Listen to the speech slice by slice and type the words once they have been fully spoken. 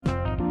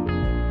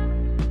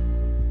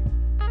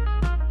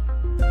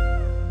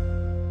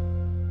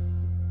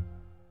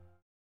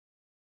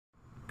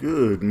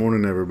Good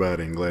morning,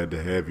 everybody, and glad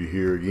to have you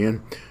here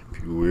again.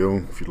 If you will,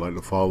 if you'd like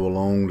to follow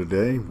along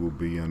today, we'll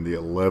be in the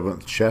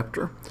 11th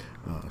chapter,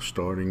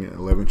 starting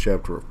 11th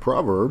chapter of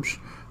Proverbs,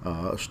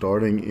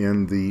 starting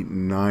in the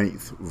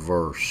 9th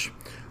verse.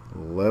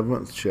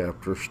 11th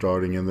chapter,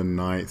 starting in the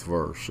 9th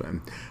verse.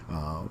 And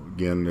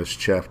again, this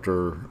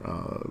chapter,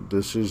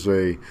 this is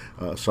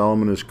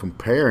Solomon is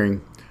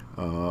comparing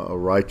a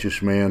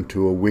righteous man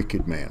to a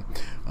wicked man.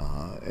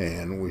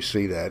 And we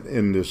see that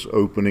in this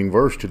opening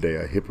verse today.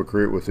 A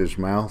hypocrite with his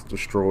mouth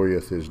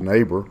destroyeth his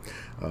neighbor,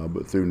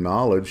 but through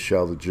knowledge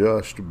shall the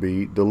just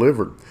be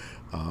delivered.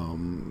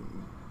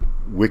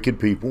 Wicked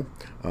people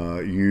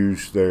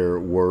use their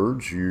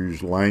words,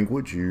 use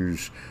language,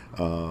 use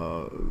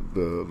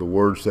the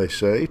words they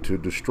say to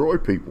destroy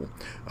people.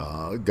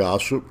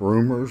 Gossip,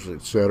 rumors,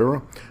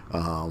 etc.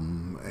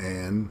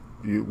 And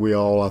we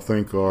all, I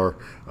think, are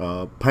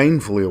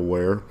painfully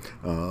aware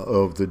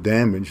of the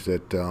damage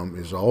that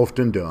is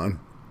often done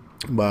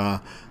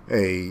by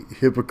a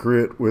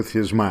hypocrite with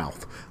his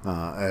mouth,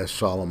 as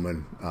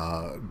Solomon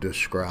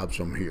describes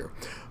them here.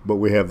 But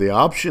we have the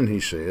option, he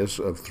says,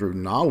 of through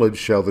knowledge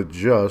shall the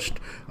just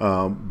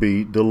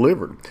be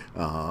delivered.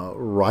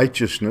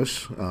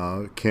 Righteousness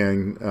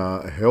can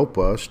help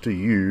us to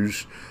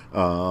use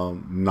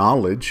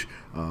knowledge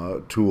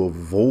to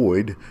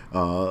avoid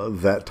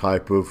that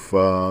type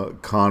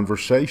of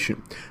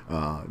conversation.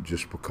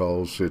 Just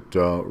because it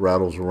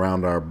rattles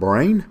around our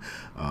brain,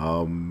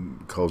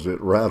 because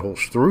it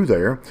rattles through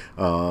there,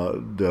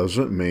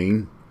 doesn't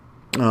mean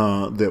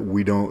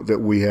that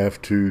we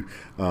have to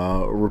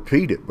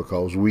repeat it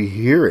because we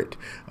hear it.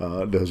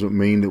 Doesn't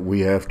mean that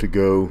we have to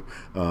go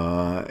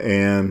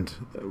and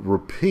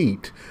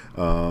repeat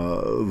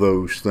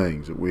those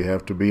things. That we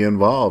have to be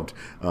involved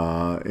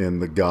in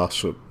the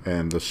gossip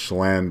and the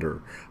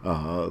slander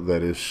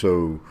that is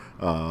so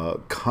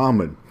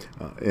common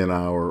in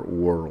our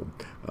world.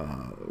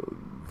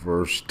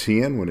 Verse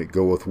 10, when it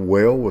goeth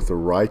well with the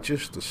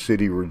righteous, the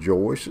city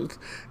rejoiceth,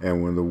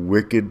 and when the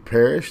wicked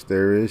perish,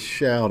 there is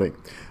shouting.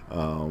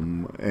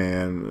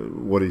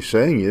 And what he's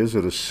saying is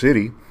that a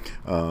city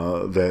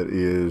that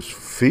is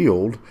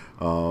filled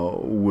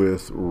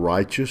with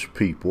righteous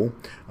people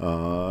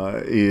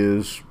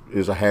is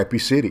a happy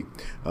city.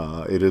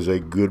 It is a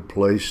good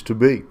place to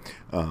be.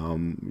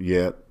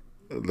 Yet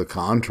the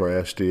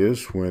contrast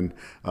is when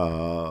the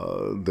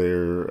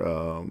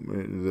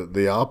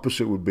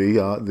opposite would be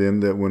then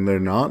that when they're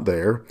not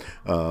there,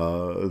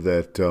 when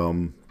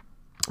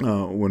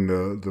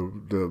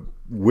the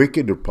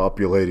wicked are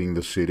populating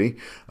the city,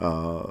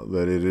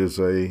 that it is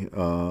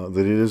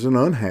an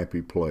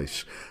unhappy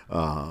place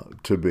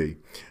to be.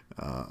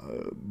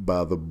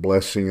 By the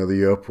blessing of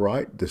the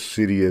upright, the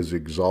city is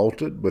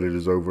exalted, but it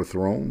is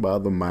overthrown by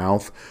the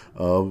mouth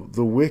of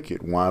the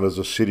wicked. Why does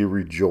a city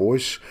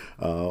rejoice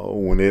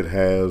when it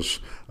has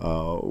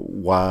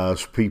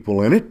wise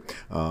people in it?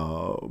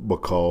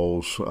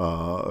 Because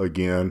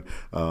again,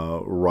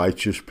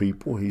 righteous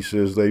people, he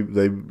says, they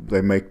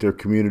make their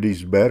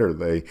communities better.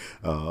 They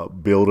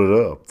build it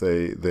up.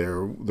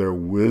 Their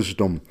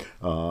wisdom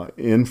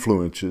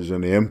influences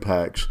and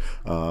impacts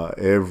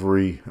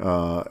every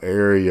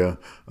area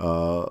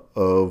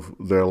of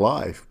their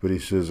life. But he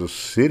says a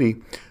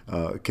city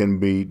can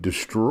be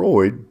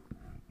destroyed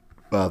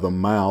by the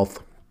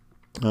mouth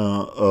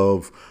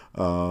of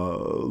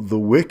the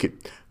wicked.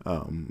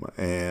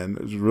 And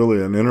it's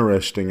really an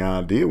interesting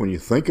idea when you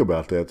think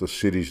about that. The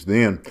cities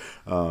then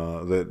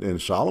that in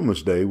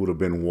Solomon's day would have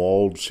been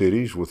walled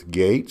cities with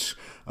gates,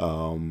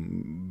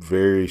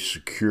 very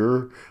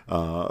secure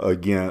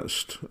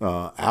against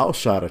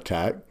outside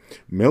attack,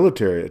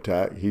 military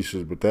attack. He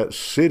says, but that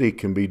city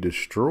can be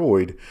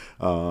destroyed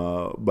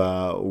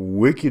by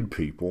wicked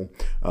people,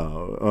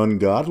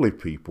 ungodly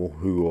people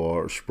who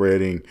are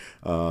spreading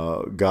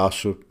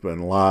gossip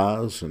and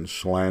lies and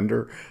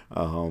slander.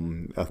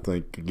 I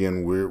think,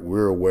 again,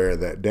 we're aware of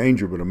that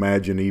danger, but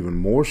imagine even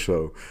more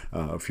so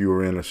if you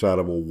were inside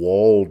of a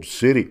walled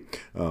city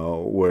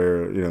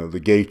where the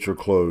gates are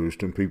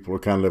closed and people are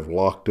kind of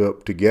locked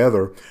up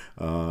together,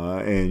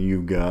 and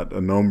you've got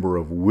a number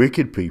of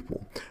wicked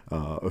people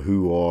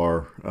who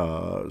are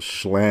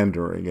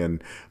slandering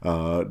and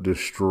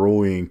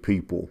destroying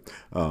people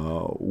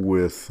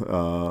with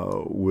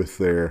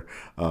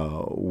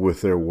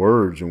their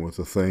words and with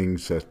the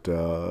things that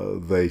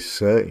they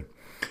say.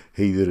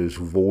 He that is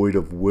void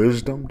of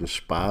wisdom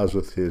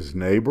despiseth his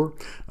neighbor,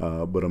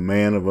 but a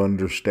man of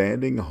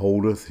understanding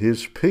holdeth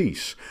his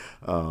peace.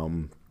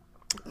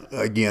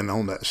 Again,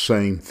 on that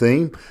same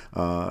theme,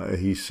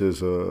 he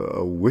says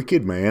a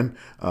wicked man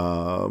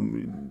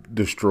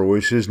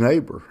destroys his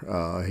neighbor.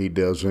 He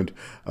doesn't,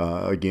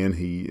 again,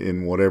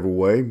 in whatever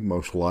way,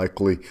 most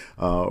likely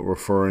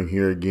referring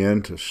here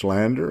again to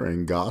slander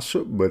and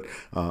gossip, but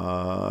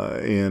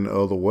in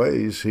other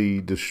ways,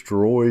 he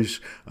destroys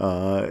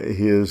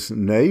his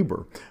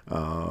neighbor.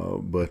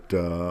 But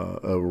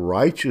a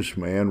righteous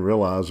man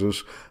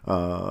realizes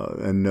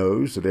and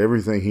knows that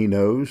everything he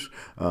knows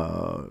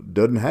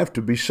doesn't have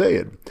to be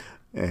said.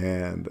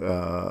 and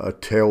a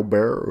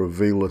talebearer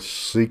revealeth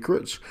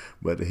secrets,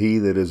 but he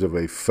that is of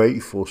a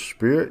faithful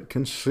spirit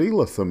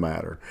concealeth the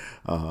matter.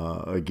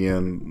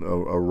 Again,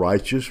 a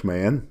righteous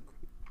man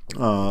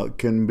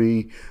can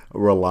be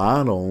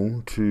relied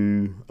on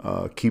to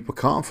keep a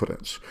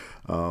confidence.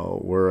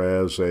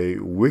 Whereas a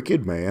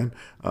wicked man,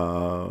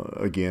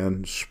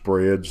 again,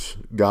 spreads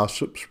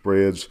gossip,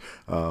 spreads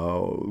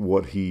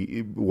what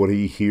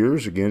he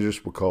hears. Again,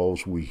 just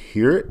because we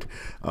hear it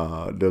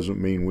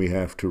doesn't mean we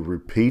have to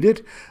repeat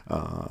it.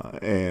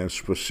 And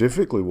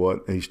specifically,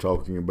 what he's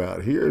talking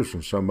about here is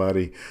when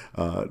somebody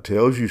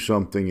tells you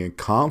something in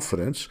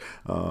confidence,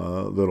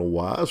 that a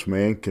wise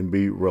man can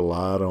be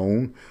relied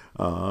on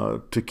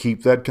to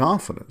keep that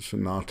confidence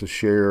and not to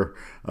share,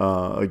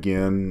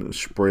 again,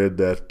 spread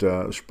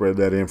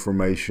that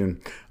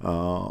information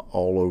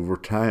all over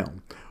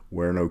town.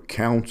 Where no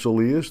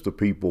counsel is, the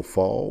people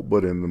fall,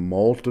 but in the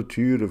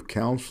multitude of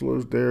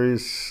counselors there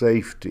is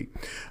safety.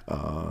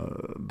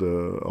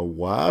 A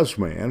wise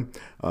man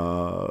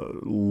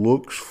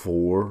looks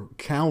for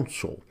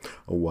counsel.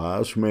 A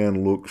wise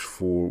man looks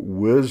for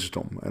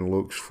wisdom and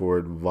looks for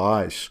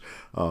advice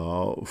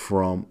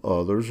from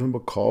others, and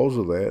because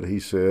of that, he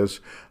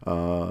says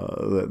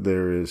that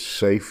there is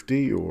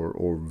safety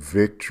or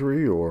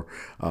victory or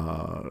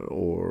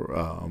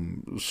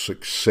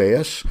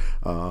success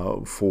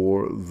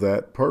for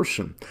that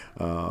person.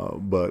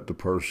 But the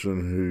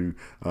person who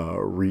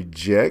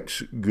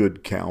rejects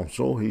good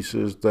counsel, he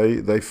says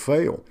they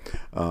fail.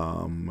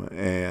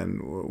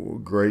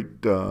 And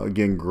great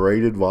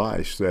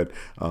advice that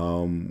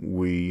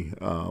we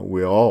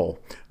all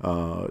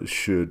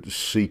should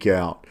seek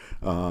out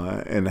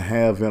and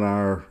have in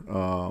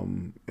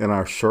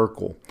our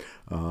circle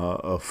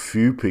a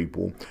few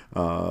people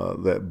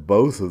that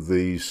both of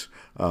these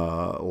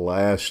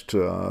last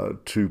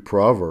two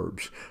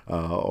proverbs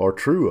are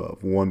true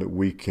of. One that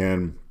we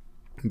can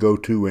go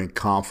to in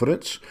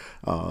confidence,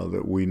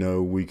 that we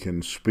know we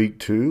can speak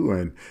to,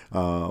 and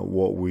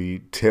what we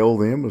tell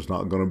them is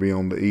not going to be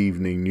on the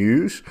evening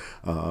news,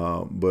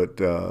 but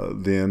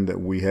then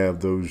that we have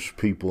those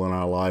people in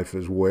our life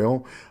as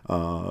well,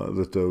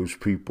 that those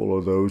people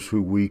are those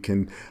who we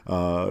can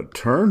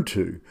turn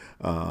to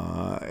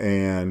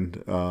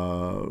and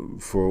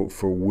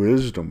for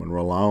wisdom and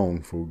rely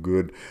on for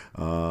good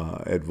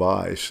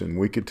advice. And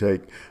we could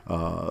take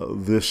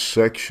this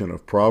section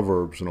of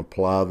Proverbs and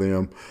apply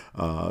them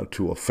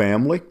to a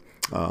family,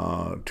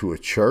 to a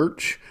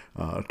church,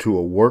 to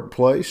a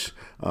workplace,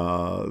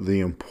 the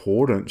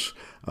importance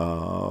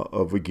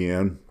of,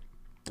 again,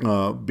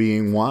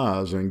 being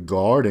wise and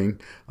guarding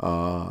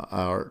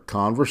our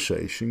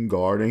conversation,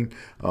 guarding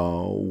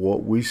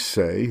what we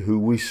say, who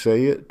we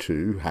say it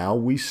to, how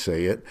we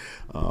say it.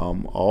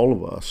 All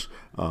of us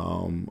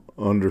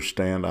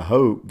understand, I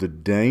hope, the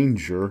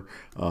danger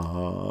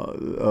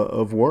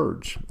of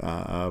words.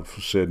 I've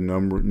said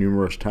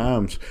numerous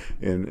times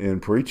in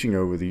preaching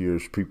over the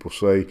years, people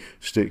say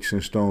sticks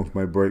and stones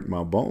may break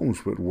my bones,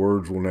 but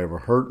words will never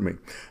hurt me.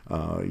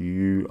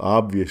 You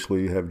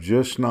obviously have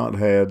just not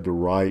had the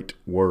right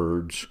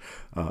words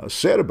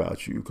said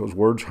about you, because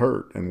words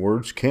hurt and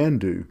words can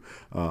do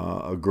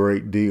a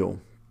great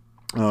deal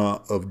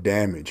of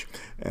damage.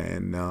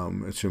 And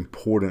it's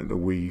important that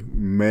we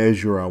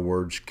measure our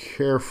words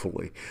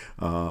carefully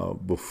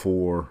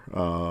before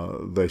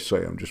they say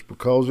them. Just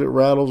because it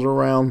rattles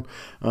around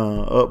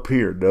up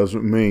here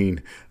doesn't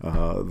mean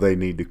they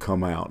need to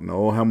come out. And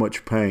oh, how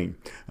much pain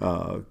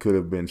could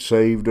have been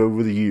saved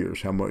over the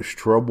years, how much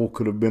trouble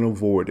could have been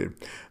avoided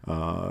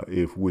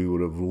if we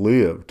would have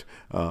lived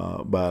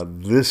by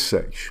this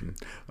section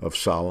of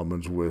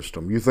Solomon's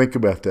wisdom. You think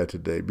about that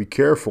today. Be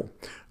careful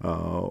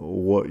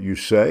what you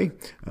say.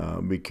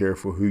 Be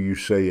careful who you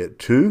say it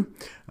to.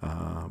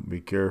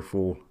 Be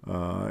careful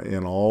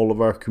in all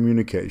of our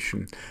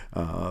communication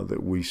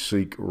that we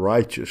seek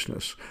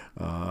righteousness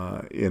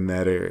in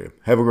that area.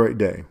 Have a great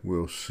day.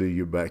 We'll see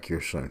you back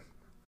here soon.